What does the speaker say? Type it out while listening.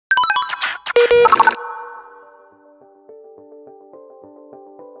Brady,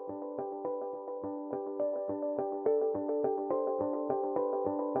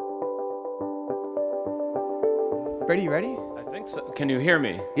 you ready? I think so. Can you hear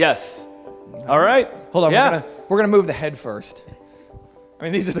me? Yes. All right. Hold on, Yeah. we're gonna move the head first. I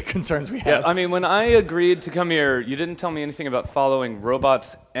mean, these are the concerns we have. Yeah, I mean, when I agreed to come here, you didn't tell me anything about following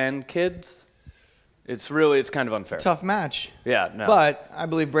robots and kids. It's kind of unfair. Tough match. Yeah, no. But I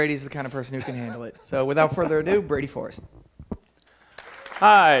believe Brady's the kind of person who can handle it. So without further ado, Brady Forrest.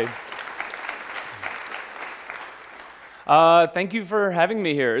 Hi. Thank you for having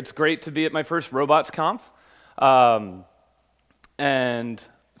me here. It's great to be at my first RobotsConf. And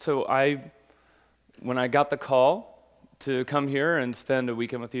so when I got the call to come here and spend a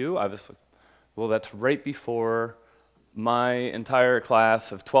weekend with you, I was like, well, that's right before my entire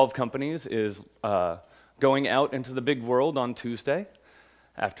class of 12 companies is going out into the big world on Tuesday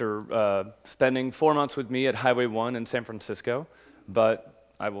after spending 4 months with me at Highway 1 in San Francisco.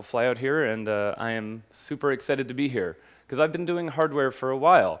 But I will fly out here, and I am super excited to be here because I've been doing hardware for a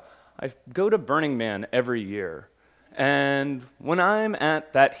while. I go to Burning Man every year. And when I'm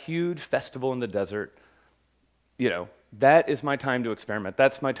at that huge festival in the desert, you know, that is my time to experiment.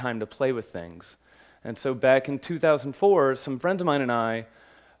 That's my time to play with things. And so back in 2004, some friends of mine and I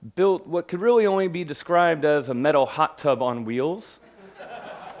built what could really only be described as a metal hot tub on wheels,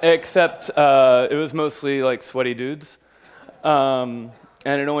 except it was mostly like sweaty dudes. And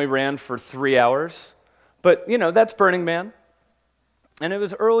it only ran for 3 hours. But, you know, that's Burning Man. And it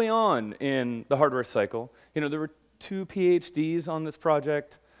was early on in the hardware cycle. You know, there were 2 PhDs on this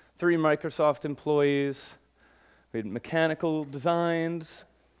project, 3 Microsoft employees, we had mechanical designs,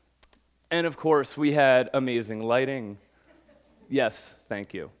 and of course, we had amazing lighting. Yes,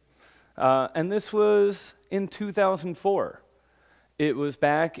 thank you. And this was in 2004. It was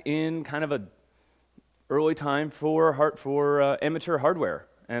back in kind of an early time for amateur hardware.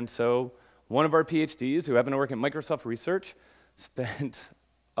 And so one of our PhDs, who happened to work at Microsoft Research, spent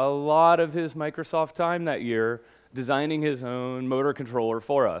a lot of his Microsoft time that year designing his own motor controller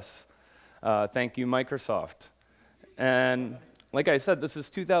for us. Thank you, Microsoft. And like I said, this is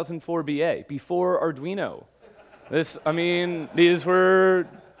 2004 BA, before Arduino. These were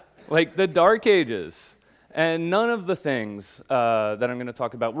like the dark ages. And none of the things that I'm going to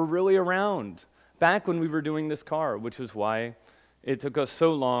talk about were really around back when we were doing this car, which was why it took us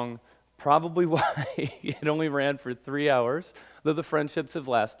so long, probably why it only ran for 3 hours, though the friendships have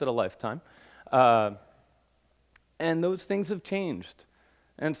lasted a lifetime. And those things have changed.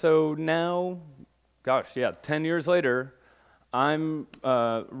 And so now, gosh, yeah, 10 years later, I'm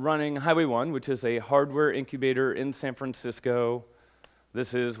running Highway 1, which is a hardware incubator in San Francisco.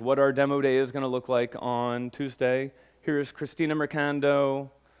 This is what our demo day is going to look like on Tuesday. Here's Christina Mercando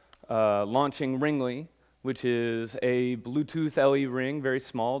launching Ringly, which is a Bluetooth LE ring, very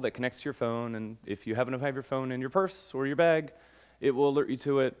small, that connects to your phone. And if you happen to have your phone in your purse or your bag, it will alert you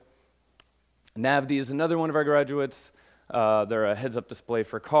to it. Navdi is another one of our graduates. They're a heads-up display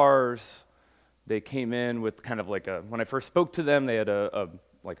for cars. They came in with kind of like when I first spoke to them, they had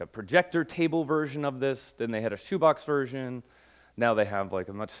like a projector table version of this. Then they had a shoebox version. Now they have like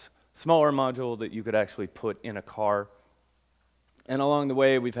a much smaller module that you could actually put in a car. And along the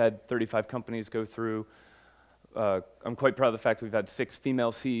way, we've had 35 companies go through. I'm quite proud of the fact we've had 6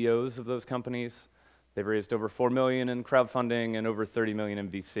 female CEOs of those companies. They've raised over $4 million in crowdfunding and over $30 million in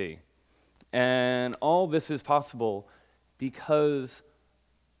VC. And all this is possible because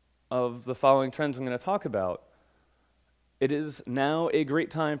of the following trends I'm going to talk about. It is now a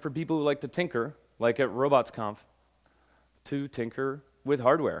great time for people who like to tinker, like at RobotsConf, to tinker with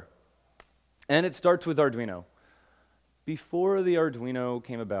hardware. And it starts with Arduino. Before the Arduino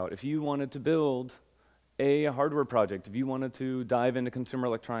came about, if you wanted to build a hardware project, if you wanted to dive into consumer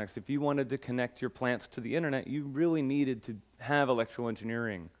electronics, if you wanted to connect your plants to the internet, you really needed to have electrical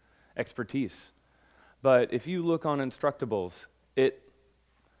engineering expertise. But if you look on Instructables, it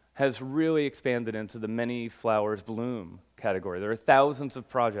has really expanded into the many flowers bloom category. There are thousands of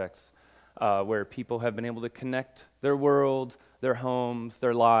projects where people have been able to connect their world, their homes,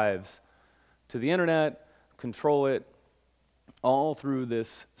 their lives to the internet, control it, all through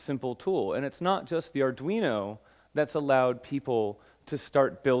this simple tool. And it's not just the Arduino that's allowed people to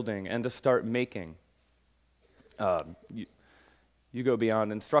start building and to start making. You go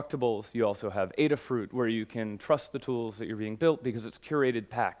beyond Instructables, you also have Adafruit, where you can trust the tools that you're being built because it's curated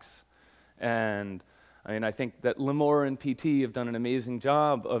packs. And I mean, I think that Limor and PT have done an amazing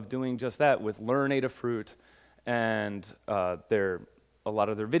job of doing just that with Learn Adafruit and a lot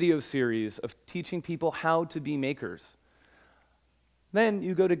of their video series of teaching people how to be makers. Then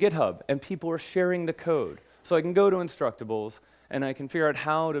you go to GitHub, and people are sharing the code. So I can go to Instructables, and I can figure out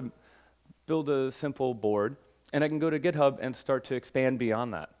how to build a simple board, and I can go to GitHub and start to expand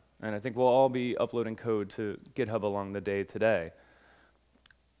beyond that. And I think we'll all be uploading code to GitHub along the day today.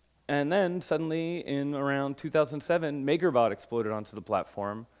 And then suddenly, in around 2007, MakerBot exploded onto the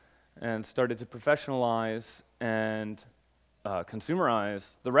platform and started to professionalize and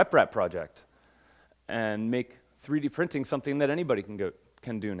consumerize the RepRap project and make 3D printing something that anybody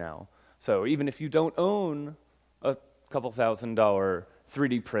can do now. So even if you don't own a couple $1,000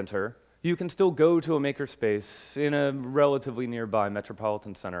 3D printer, you can still go to a makerspace in a relatively nearby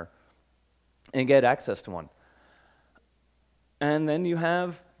metropolitan center and get access to one. And then you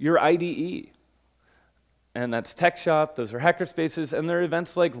have your IDE. And that's Tech Shop, those are hackerspaces, and there are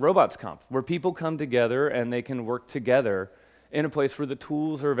events like RobotsConf, where people come together and they can work together in a place where the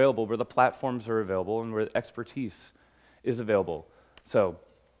tools are available, where the platforms are available, and where the expertise is available. So,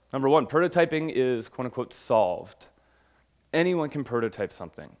 number one, prototyping is quote-unquote solved. Anyone can prototype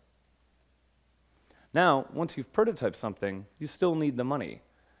something. Now, once you've prototyped something, you still need the money.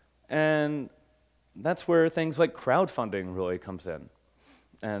 And that's where things like crowdfunding really comes in.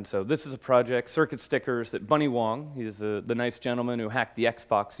 And so this is a project, Circuit Stickers, that Bunny Wong, he's the nice gentleman who hacked the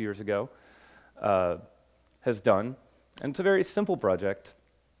Xbox years ago, has done. And it's a very simple project,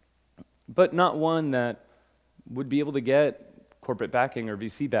 but not one that would be able to get corporate backing or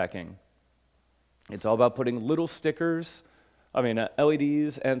VC backing. It's all about putting little stickers,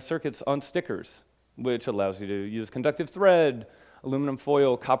 LEDs and circuits on stickers, which allows you to use conductive thread, aluminum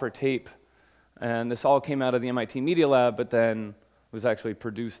foil, copper tape. And this all came out of the MIT Media Lab, but then was actually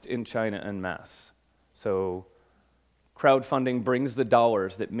produced in China en masse. So crowdfunding brings the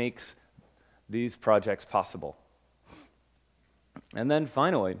dollars that makes these projects possible. And then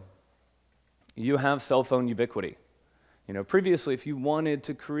finally, you have cell phone ubiquity. Previously, if you wanted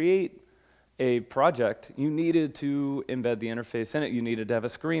to create a project, you needed to embed the interface in it, you needed to have a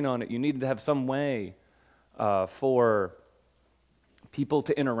screen on it, you needed to have some way for people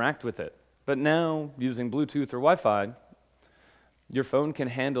to interact with it. But now, using Bluetooth or Wi-Fi, your phone can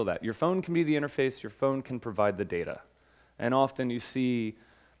handle that. Your phone can be the interface, your phone can provide the data. And often you see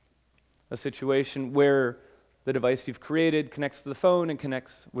a situation where the device you've created connects to the phone and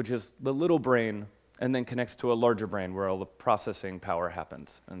connects, which is the little brain, and then connects to a larger brain where all the processing power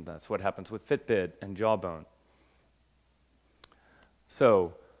happens. And that's what happens with Fitbit and Jawbone.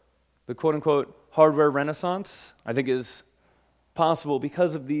 So the quote-unquote hardware renaissance, I think, is possible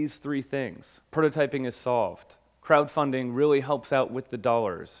because of these three things. Prototyping is solved. Crowdfunding really helps out with the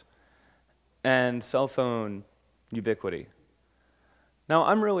dollars. And cell phone ubiquity. Now,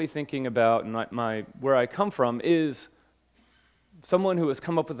 I'm really thinking about, where I come from is someone who has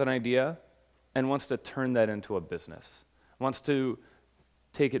come up with an idea and wants to turn that into a business, wants to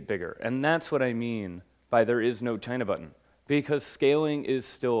take it bigger. And that's what I mean by there is no China button, because scaling is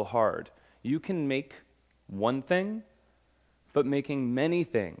still hard. You can make one thing, but making many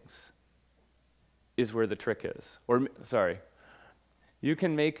things is where the trick is. Or, sorry, you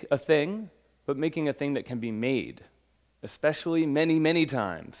can make a thing, but making a thing that can be made, especially many, many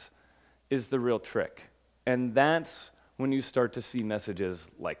times, is the real trick. And that's when you start to see messages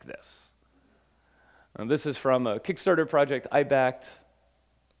like this. This is from a Kickstarter project I backed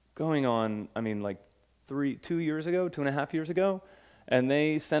going on, 2 years ago, 2.5 years ago, and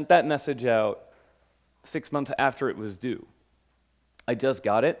they sent that message out 6 months after it was due. I just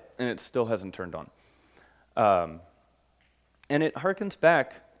got it, and it still hasn't turned on. And it harkens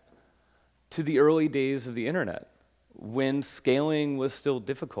back to the early days of the internet, when scaling was still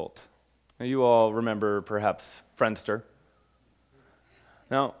difficult. Now, you all remember, perhaps, Friendster.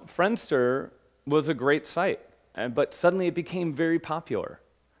 Now, Friendster was a great site, but suddenly it became very popular.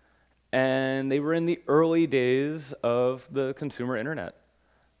 And they were in the early days of the consumer internet.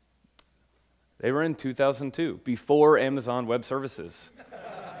 They were in 2002, before Amazon Web Services.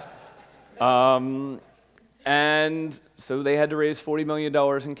 And so they had to raise $40 million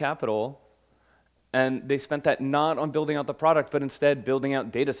in capital, and they spent that not on building out the product, but instead building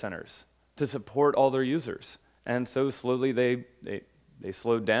out data centers to support all their users. And so slowly they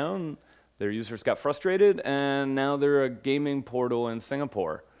slowed down, their users got frustrated, and now they're a gaming portal in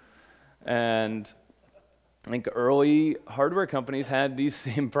Singapore. And I think early hardware companies had these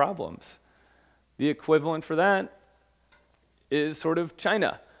same problems. The equivalent for that is sort of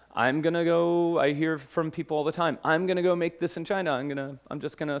China. I hear from people all the time, I'm gonna go make this in China, I'm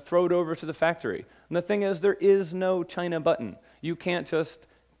just gonna throw it over to the factory. And the thing is, there is no China button. You can't just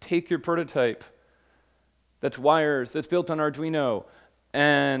take your prototype that's wires, that's built on Arduino,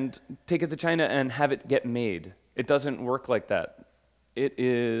 and take it to China and have it get made. It doesn't work like that. it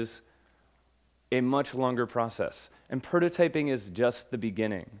is a much longer process. And prototyping is just the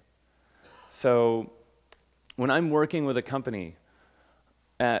beginning. So when I'm working with a company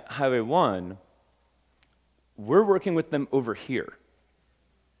at Highway 1, we're working with them over here.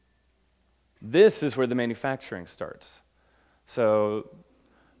 This is where the manufacturing starts. So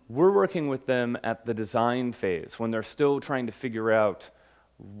we're working with them at the design phase when they're still trying to figure out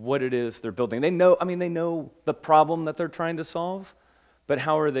what it is they're building. They know the problem that they're trying to solve, but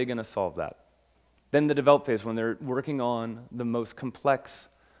how are they going to solve that? Then the develop phase when they're working on the most complex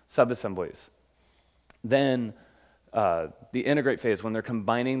subassemblies. Then the integrate phase when they're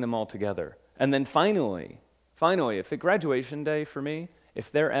combining them all together. And then finally, if at graduation day for me,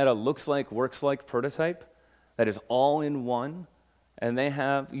 if they're at a looks like, works like prototype that is all in one, and they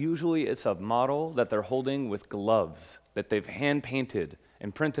have, usually it's a model that they're holding with gloves that they've hand painted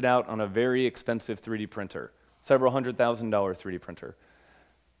and printed out on a very expensive 3D printer, several $100,000 3D printer,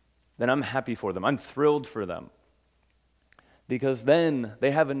 then I'm happy for them. I'm thrilled for them. Because then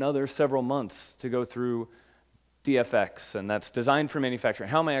they have another several months to go through DFX, and that's design for manufacturing.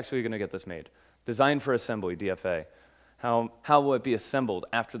 How am I actually going to get this made? Design for assembly, DFA. How will it be assembled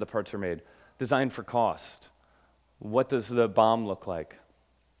after the parts are made? Design for cost. What does the BOM look like?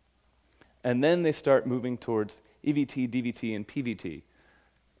 And then they start moving towards EVT, DVT, and PVT.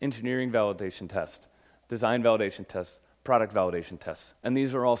 Engineering validation test, design validation test, product validation tests. And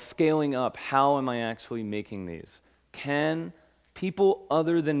these are all scaling up. How am I actually making these? Can people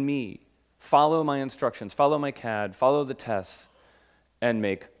other than me follow my instructions, follow my CAD, follow the tests, and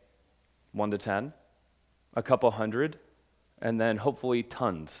make 1 to 10, a couple hundred, and then hopefully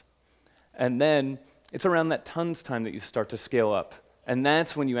tons. And then it's around that tons time that you start to scale up. And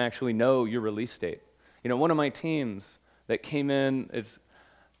that's when you actually know your release date. You know, one of my teams that came in,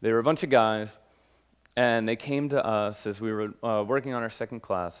 they were a bunch of guys, and they came to us as we were working on our second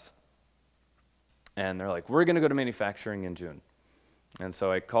class, and they're like, we're going to go to manufacturing in June. And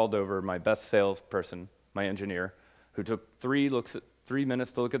so I called over my best salesperson, my engineer, who took 3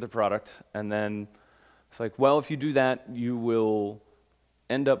 minutes to look at the product, and then it's like, well, if you do that, you will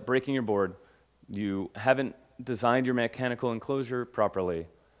end up breaking your board. You haven't designed your mechanical enclosure properly,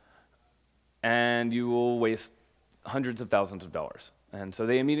 and you will waste hundreds of thousands of dollars. And so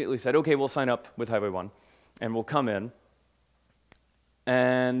they immediately said, okay, we'll sign up with Highway 1, and we'll come in.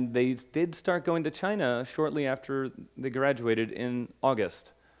 And they did start going to China shortly after they graduated in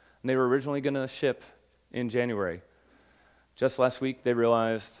August. And they were originally going to ship in January. Just last week, they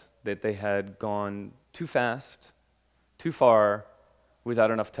realized that they had gone too fast, too far,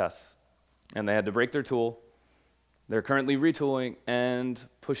 without enough tests. And they had to break their tool. They're currently retooling and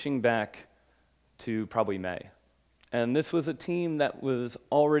pushing back to probably May. And this was a team that was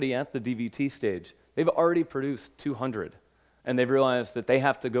already at the DVT stage. They've already produced 200. And they've realized that they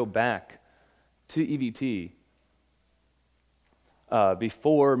have to go back to EVT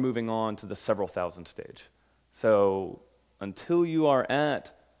before moving on to the several thousand stage. So until you are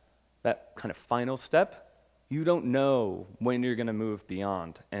at that kind of final step, you don't know when you're going to move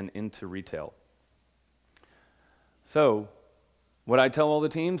beyond and into retail. So what I tell all the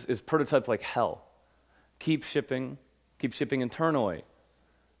teams is prototype like hell. Keep shipping internally.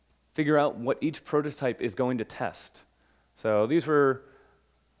 Figure out what each prototype is going to test. So these were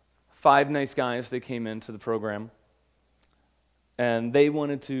 5 nice guys that came into the program, and they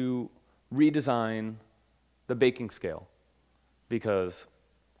wanted to redesign the baking scale because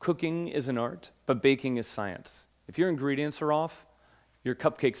cooking is an art, but baking is science. If your ingredients are off, your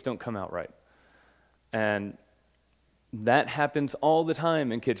cupcakes don't come out right. And that happens all the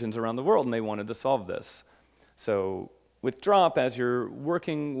time in kitchens around the world, and they wanted to solve this. So with drop, as you're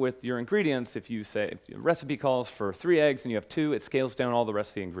working with your ingredients, if the recipe calls for 3 eggs and you have 2, it scales down all the rest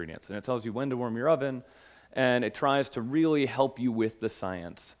of the ingredients. And it tells you when to warm your oven, and it tries to really help you with the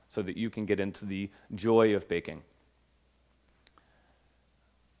science so that you can get into the joy of baking.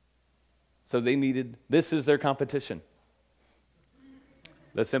 So they needed, this is their competition,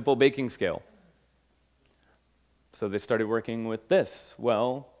 the simple baking scale. So they started working with this.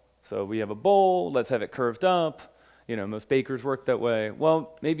 Well, so we have a bowl, let's have it curved up. You know, most bakers work that way.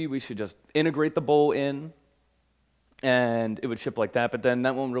 Well, maybe we should just integrate the bowl in, and it would ship like that, but then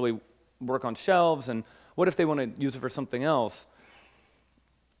that won't really work on shelves, and what if they want to use it for something else?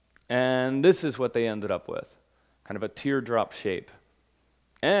 And this is what they ended up with, kind of a teardrop shape.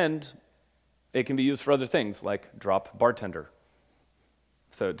 And it can be used for other things, like drop bartender,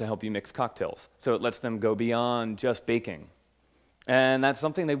 so to help you mix cocktails. So it lets them go beyond just baking. And that's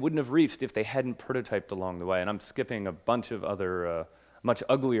something they wouldn't have reached if they hadn't prototyped along the way. And I'm skipping a bunch of other much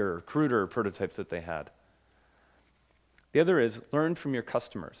uglier, cruder prototypes that they had. The other is learn from your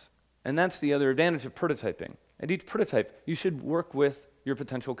customers. And that's the other advantage of prototyping. At each prototype, you should work with your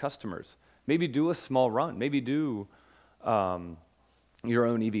potential customers. Maybe do a small run. Maybe do your own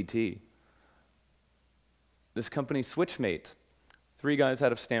EBT. This company, Switchmate, 3 guys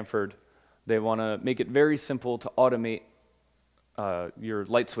out of Stanford, they want to make it very simple to automate your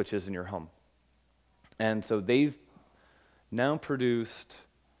light switches in your home. And so they've now produced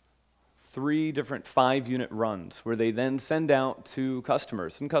 3 different 5-unit runs where they then send out to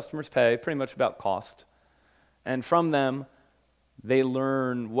customers, and customers pay pretty much about cost. And from them, they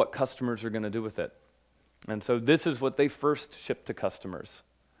learn what customers are going to do with it. And so this is what they first ship to customers.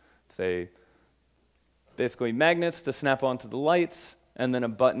 Say, basically magnets to snap onto the lights, and then a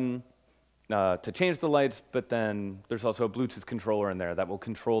button to change the lights, but then there's also a Bluetooth controller in there that will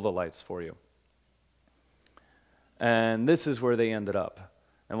control the lights for you. And this is where they ended up.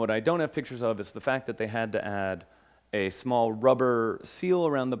 And what I don't have pictures of is the fact that they had to add a small rubber seal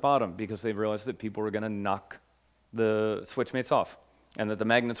around the bottom because they realized that people were going to knock the Switchmates off and that the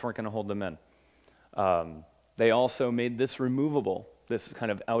magnets weren't going to hold them in. They also made this removable, this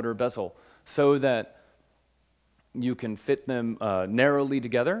kind of outer bezel, so that you can fit them narrowly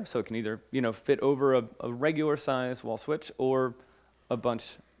together, so it can either fit over a regular size wall switch or a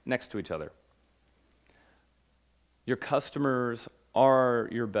bunch next to each other. Your customers are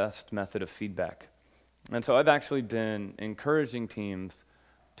your best method of feedback. And so I've actually been encouraging teams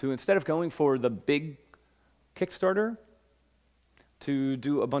to, instead of going for the big Kickstarter, to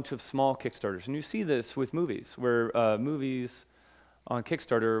do a bunch of small Kickstarters. And you see this with movies, where movies on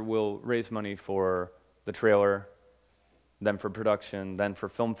Kickstarter will raise money for the trailer, then for production, then for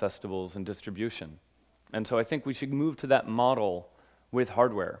film festivals and distribution. And so I think we should move to that model with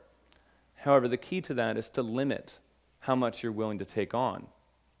hardware. However, the key to that is to limit how much you're willing to take on.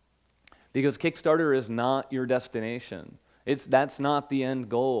 Because Kickstarter is not your destination. That's not the end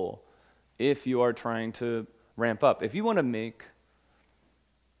goal if you are trying to ramp up. If you want to make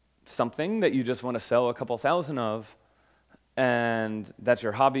something that you just want to sell a couple thousand of, and that's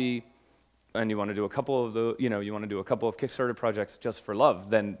your hobby, and you want to do a couple of Kickstarter projects just for love,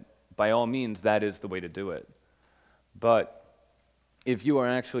 then by all means, that is the way to do it. But if you are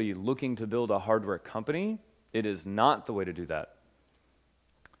actually looking to build a hardware company, it is not the way to do that.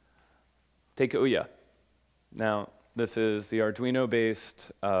 Take Ouya. Now, this is the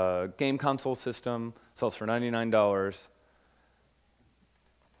Arduino-based game console system, sells for $99.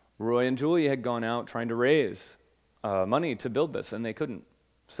 Roy and Julie had gone out trying to raise money to build this, and they couldn't.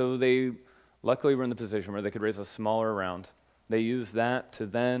 So they luckily were in the position where they could raise a smaller round. They used that to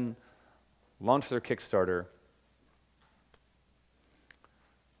then launch their Kickstarter,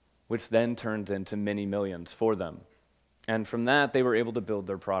 which then turned into many millions for them. And from that, they were able to build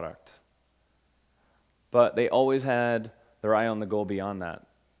their product. But they always had their eye on the goal beyond that.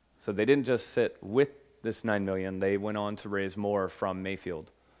 So they didn't just sit with this $9 million, they went on to raise more from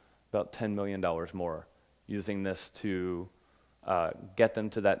Mayfield, about $10 million more, using this to get them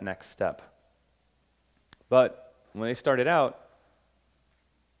to that next step. But when they started out,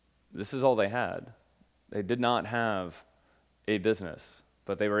 this is all they had. They did not have a business,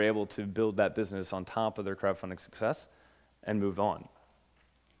 but they were able to build that business on top of their crowdfunding success and move on.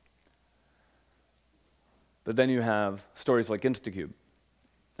 But then you have stories like Instacube.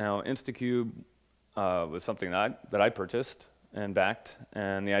 Now, Instacube was something that I purchased and backed,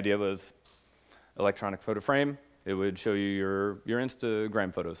 and the idea was electronic photo frame. It would show you your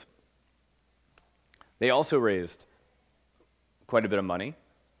Instagram photos. They also raised quite a bit of money,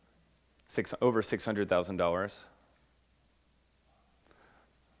 over $600,000.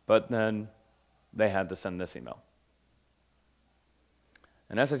 But then they had to send this email.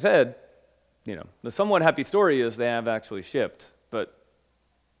 And as I said, the somewhat happy story is they have actually shipped, but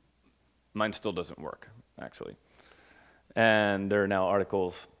mine still doesn't work, actually. And there are now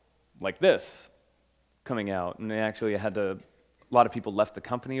articles like this coming out, and they actually a lot of people left the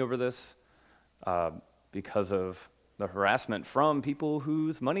company over this because of the harassment from people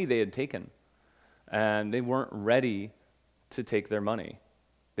whose money they had taken. And they weren't ready to take their money.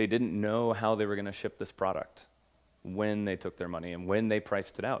 They didn't know how they were going to ship this product when they took their money and when they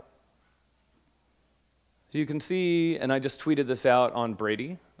priced it out. So you can see, and I just tweeted this out on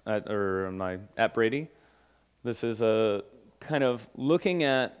Brady, at Brady. This is a kind of looking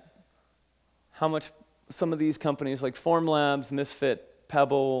at how much some of these companies like Formlabs, Misfit,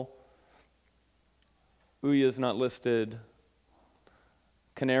 Pebble, Ouya's not listed,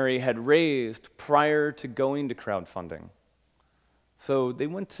 Canary had raised prior to going to crowdfunding. So they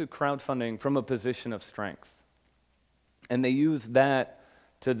went to crowdfunding from a position of strength. And they used that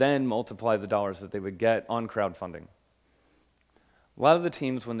to then multiply the dollars that they would get on crowdfunding. A lot of the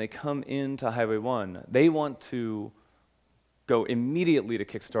teams, when they come into Highway 1, they want to go immediately to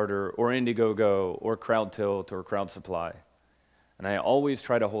Kickstarter or Indiegogo or CrowdTilt or CrowdSupply. And I always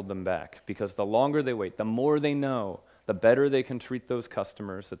try to hold them back, because the longer they wait, the more they know, the better they can treat those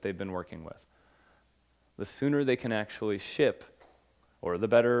customers that they've been working with. The sooner they can actually ship, or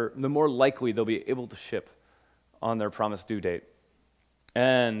the more likely they'll be able to ship on their promised due date.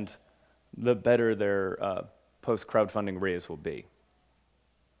 And the better their post-crowdfunding raise will be.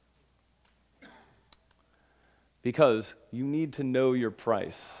 Because you need to know your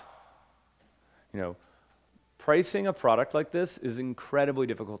price. Pricing a product like this is incredibly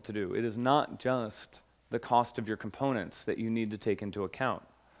difficult to do. It is not just the cost of your components that you need to take into account.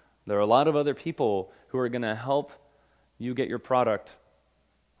 There are a lot of other people who are going to help you get your product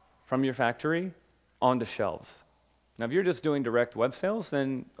from your factory onto shelves. Now, if you're just doing direct web sales,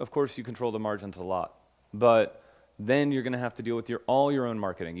 then of course you control the margins a lot. But then you're going to have to deal with all your own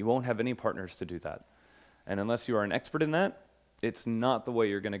marketing. You won't have any partners to do that. And unless you are an expert in that, it's not the way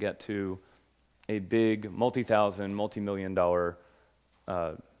you're going to get to a big multi-thousand, multi-million-dollar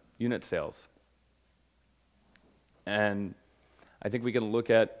unit sales. And I think we can look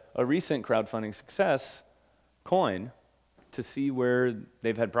at a recent crowdfunding success, Coin, to see where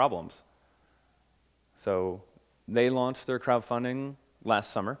they've had problems. So they launched their crowdfunding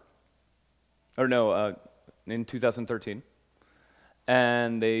last summer, in 2013.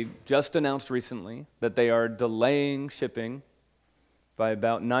 And they just announced recently that they are delaying shipping by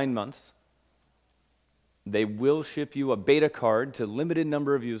about 9 months. They will ship you a beta card to a limited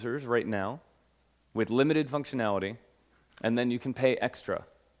number of users right now with limited functionality, and then you can pay extra.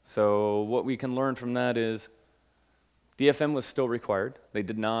 So what we can learn from that is DFM was still required. They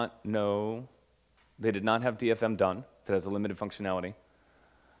did not have DFM done that has a limited functionality.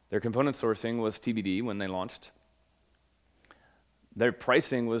 Their component sourcing was TBD when they launched. Their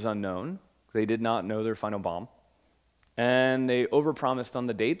pricing was unknown. They did not know their final BOM. And they overpromised on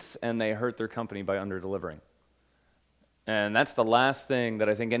the dates, and they hurt their company by under-delivering. And that's the last thing that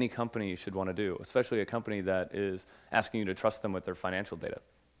I think any company should want to do, especially a company that is asking you to trust them with their financial data,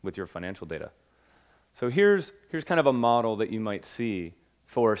 with your financial data. So here's kind of a model that you might see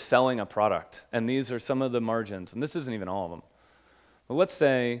for selling a product. And these are some of the margins, and this isn't even all of them. But let's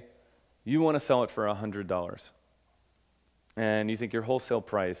say you want to sell it for $100, and you think your wholesale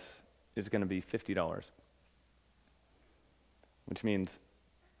price is going to be $50. Which means,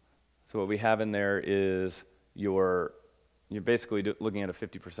 so what we have in there is you're basically looking at a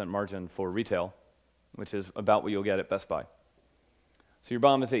 50% margin for retail, which is about what you'll get at Best Buy. So your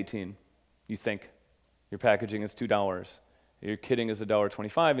BOM is 18, you think. Your packaging is $2. Your kitting is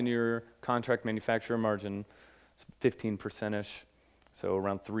 $1.25, and your contract manufacturer margin is 15%-ish, so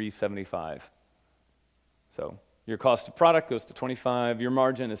around $3.75. So your cost of product goes to 25, your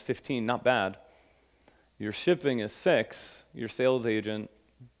margin is 15, not bad. Your shipping is 6, your sales agent,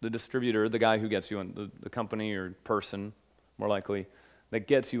 the distributor, the guy who gets you in, the company or person, more likely, that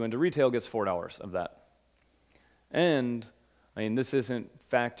gets you into retail gets $4 of that. And, this isn't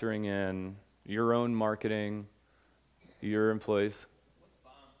factoring in your own marketing, your employees. What's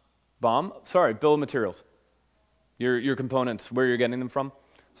BOM? BOM? Sorry, bill of materials. Your components, where you're getting them from.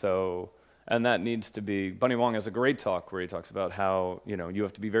 So, and that needs to be, Bunny Wong has a great talk where he talks about how, you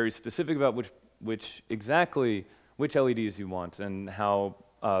have to be very specific about which LEDs you want, and how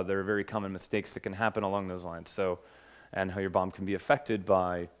there are very common mistakes that can happen along those lines. So, and how your BOM can be affected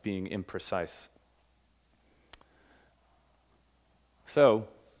by being imprecise. So,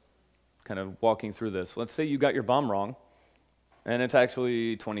 kind of walking through this, let's say you got your BOM wrong, and it's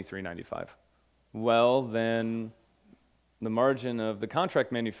actually $23.95. Well, then the margin of the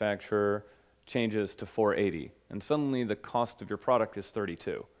contract manufacturer changes to $4.80, and suddenly the cost of your product is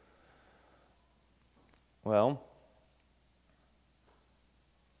 $32. Well,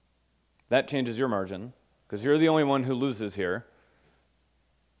 that changes your margin, because you're the only one who loses here.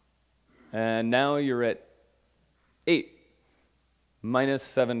 And now you're at 8 minus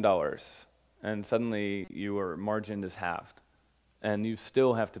 $7, and suddenly your margin is halved. And you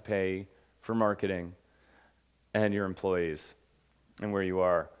still have to pay for marketing and your employees and where you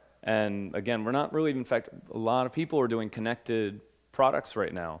are. And again, we're not really, in fact, a lot of people are doing connected products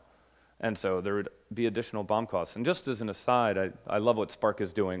right now. And so there would be additional BOM costs. And just as an aside, I love what Spark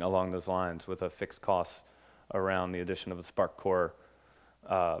is doing along those lines with a fixed cost around the addition of a Spark core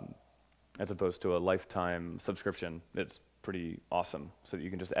as opposed to a lifetime subscription. It's pretty awesome, so that you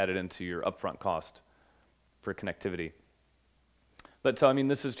can just add it into your upfront cost for connectivity. But so,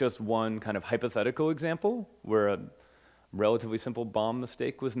 this is just one kind of hypothetical example where a relatively simple BOM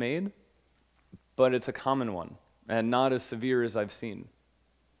mistake was made, but it's a common one. and not as severe as I've seen.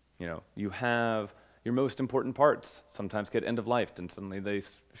 You know, you have your most important parts sometimes get end-of-lifed, and suddenly they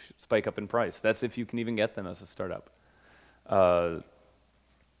spike up in price. That's if you can even get them as a startup.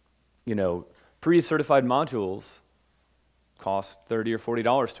 You know, pre-certified modules cost $30 or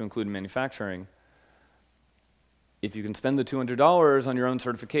 $40 to include in manufacturing. If you can spend the $200 on your own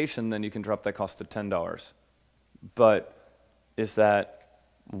certification, then you can drop that cost to $10. But is that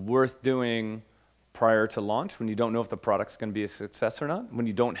worth doing prior to launch when you don't know if the product's going to be a success or not, when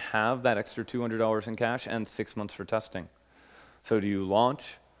you don't have that extra $200 in cash and 6 months for testing? So do you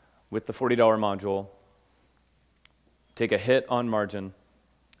launch with the $40 module, take a hit on margin,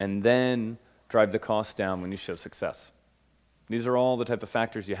 and then drive the cost down when you show success? These are all the type of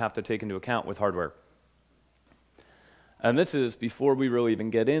factors you have to take into account with hardware. And this is before we really even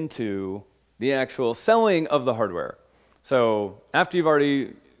get into the actual selling of the hardware. So after you've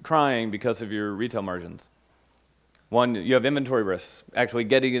already crying because of your retail margins, one, you have inventory risks, actually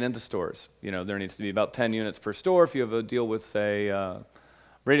getting it into stores. You know, there needs to be about 10 units per store. If you have a deal with, say,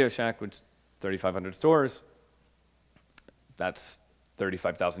 Radio Shack, which is 3,500 stores, that's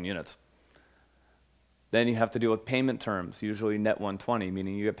 35,000 units. Then you have to deal with payment terms, usually net 120,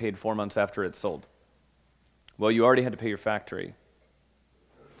 meaning you get paid 4 months after it's sold. Well, you already had to pay your factory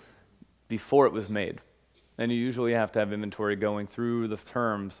before it was made. And you usually have to have inventory going through the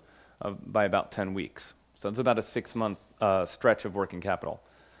terms by about 10 weeks. So it's about a 6-month stretch of working capital.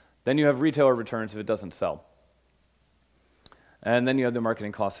 Then you have retailer returns if it doesn't sell. And then you have the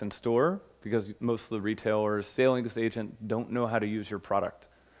marketing costs in store, because most of the retailers, sales agent, don't know how to use your product.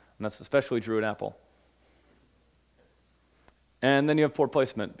 And that's especially true at Apple. And then you have poor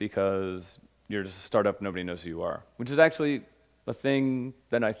placement, because you're just a startup, nobody knows who you are, which is actually a thing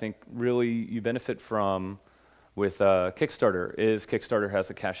that I think really you benefit from with Kickstarter. Is Kickstarter has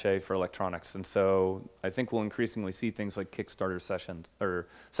a cachet for electronics, and so I think we'll increasingly see things like Kickstarter sessions or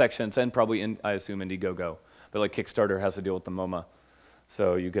sections, and probably I assume Indiegogo, but like Kickstarter has a deal with the MoMA,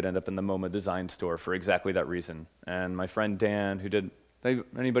 so you could end up in the MoMA design store for exactly that reason. And my friend Dan, who did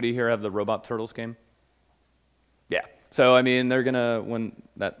anybody here have the Robot Turtles game? Yeah. So I mean, they're gonna when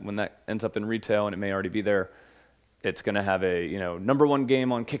that ends up in retail, and it may already be there, it's gonna have a #1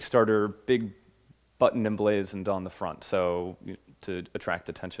 game on Kickstarter, big button emblazoned on the front, so to attract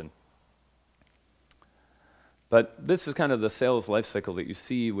attention. But this is kind of the sales life cycle that you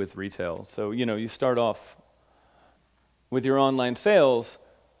see with retail. So you start off with your online sales,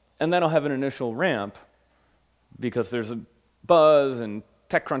 and that'll have an initial ramp because there's a buzz and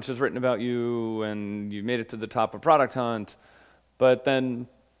TechCrunch has written about you, and you made it to the top of Product Hunt. But then,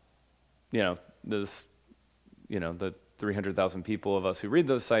 there's, the 300,000 people of us who read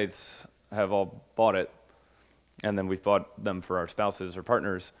those sites have all bought it, and then we've bought them for our spouses or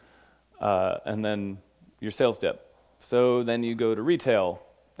partners, and then your sales dip. So then you go to retail,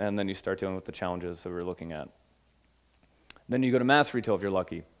 and then you start dealing with the challenges that we're looking at. Then you go to mass retail if you're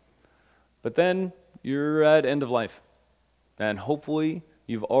lucky. But then you're at end of life, and hopefully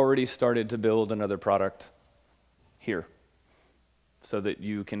you've already started to build another product here so that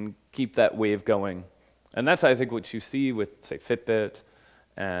you can keep that wave going. And that's, I think, what you see with, say, Fitbit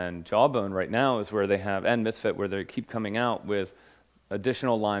and Jawbone right now, is where they have, and Misfit, where they keep coming out with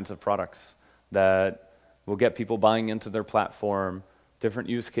additional lines of products that will get people buying into their platform, different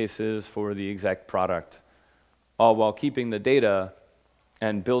use cases for the exact product, all while keeping the data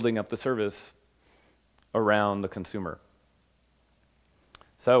and building up the service around the consumer.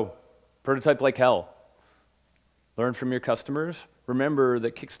 So, prototype like hell. Learn from your customers. Remember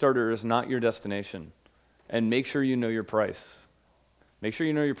that Kickstarter is not your destination. And make sure you know your price. Make sure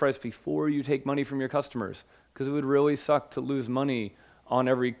you know your price before you take money from your customers, because it would really suck to lose money on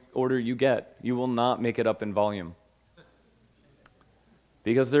every order you get. You will not make it up in volume.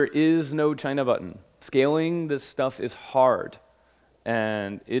 Because there is no China button. Scaling this stuff is hard.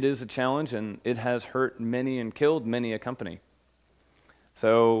 And it is a challenge, and it has hurt many and killed many a company.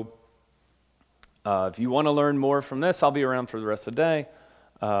 So if you want to learn more from this, I'll be around for the rest of the day.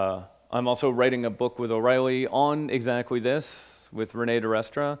 I'm also writing a book with O'Reilly on exactly this, with Renee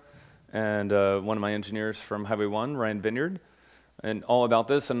DeRestra and one of my engineers from Highway 1, Ryan Vineyard, and all about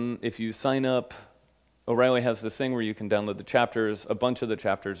this. And if you sign up, O'Reilly has this thing where you can download the chapters. A bunch of the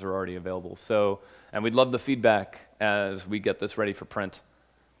chapters are already available. So, and we'd love the feedback as we get this ready for print.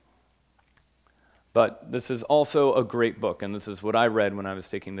 But this is also a great book, and this is what I read when I was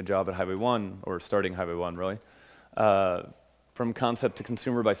taking the job at Highway 1, or starting Highway 1, really. From Concept to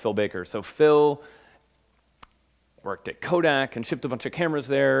Consumer by Phil Baker. So Phil worked at Kodak and shipped a bunch of cameras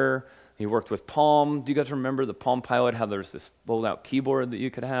there. He worked with Palm. Do you guys remember the Palm Pilot, how there's this fold-out keyboard that you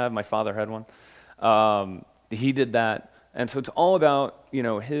could have? My father had one. he did that. And so it's all about,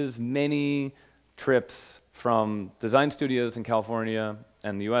 his many trips from design studios in California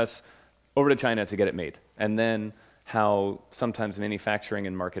and the US over to China to get it made. And then how sometimes manufacturing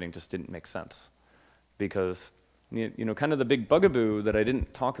and marketing just didn't make sense. Because, kind of the big bugaboo that I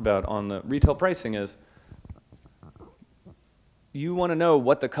didn't talk about on the retail pricing is you want to know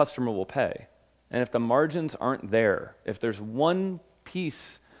what the customer will pay. And if the margins aren't there, if there's one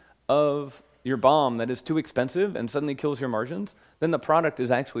piece of your BOM that is too expensive and suddenly kills your margins, then the product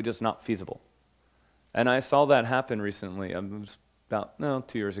is actually just not feasible. And I saw that happen recently. It was about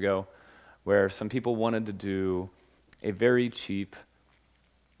 2 years ago, where some people wanted to do a very cheap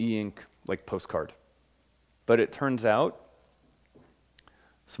e-ink postcard. But it turns out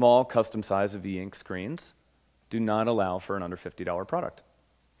small custom size of e-ink screens do not allow for an under $50 product.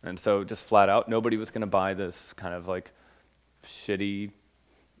 And so just flat out, nobody was going to buy this kind of shitty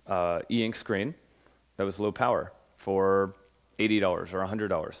e-ink screen that was low power for $80 or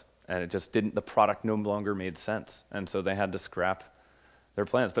 $100. And it just didn't, the product no longer made sense. And so they had to scrap their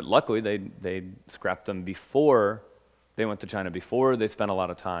plans. But luckily, they scrapped them before they went to China, before they spent a lot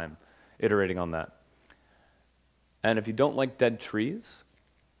of time iterating on that. And if you don't like dead trees,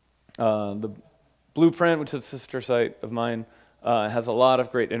 the Blueprint, which is a sister site of mine, has a lot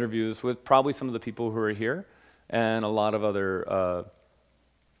of great interviews with probably some of the people who are here and a lot of other,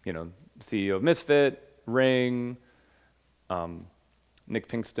 CEO of Misfit, Ring, Nick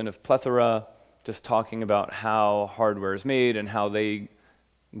Pinkston of Plethora, just talking about how hardware is made and how they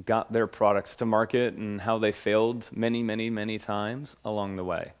got their products to market and how they failed many, many, many times along the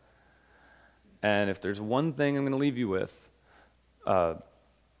way. And if there's one thing I'm going to leave you with,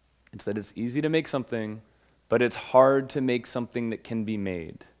 it's that it's easy to make something, but it's hard to make something that can be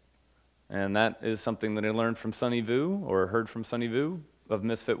made. And that is something that I learned from Sonny Vu, or heard from Sonny Vu of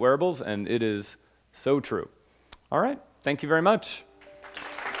Misfit Wearables, and it is so true. All right, thank you very much.